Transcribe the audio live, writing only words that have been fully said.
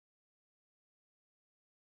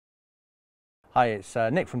Hi, it's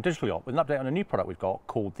Nick from Digital Yacht with an update on a new product we've got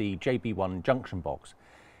called the JB1 Junction Box.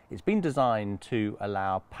 It's been designed to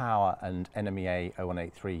allow power and NMEA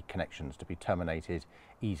 0183 connections to be terminated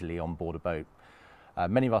easily on board a boat.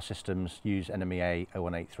 Many of our systems use NMEA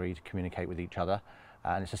 0183 to communicate with each other,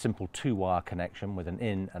 and it's a simple two-wire connection with an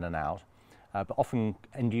in and an out. But often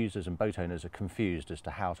end users and boat owners are confused as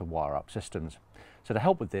to how to wire up systems. So to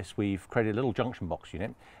help with this, we've created a little junction box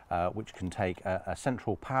unit which can take a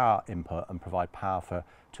central power input and provide power for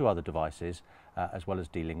two other devices, as well as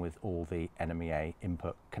dealing with all the NMEA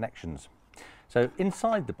input connections. So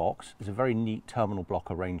inside the box is a very neat terminal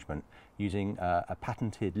block arrangement using a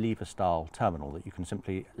patented lever style terminal that you can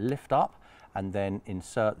simply lift up and then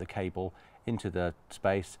insert the cable into the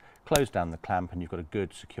space, close down the clamp, and you've got a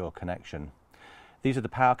good secure connection. These are the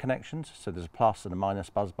power connections, so there's a plus and a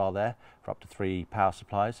minus buzz bar there for up to 3 power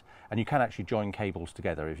supplies, and you can actually join cables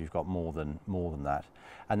together if you've got more than that.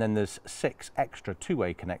 And then there's 6 extra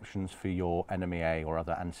two-way connections for your NMEA or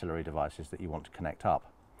other ancillary devices that you want to connect up.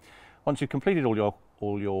 Once you've completed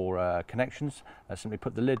all your connections, simply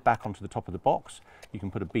put the lid back onto the top of the box. You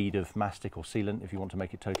can put a bead of mastic or sealant if you want to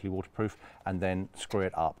make it totally waterproof, and then screw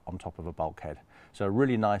it up on top of a bulkhead. So a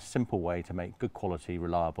really nice, simple way to make good quality,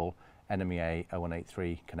 reliable NMEA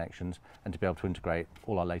 0183 connections, and to be able to integrate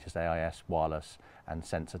all our latest AIS, wireless and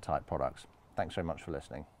sensor type products. Thanks very much for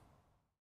listening.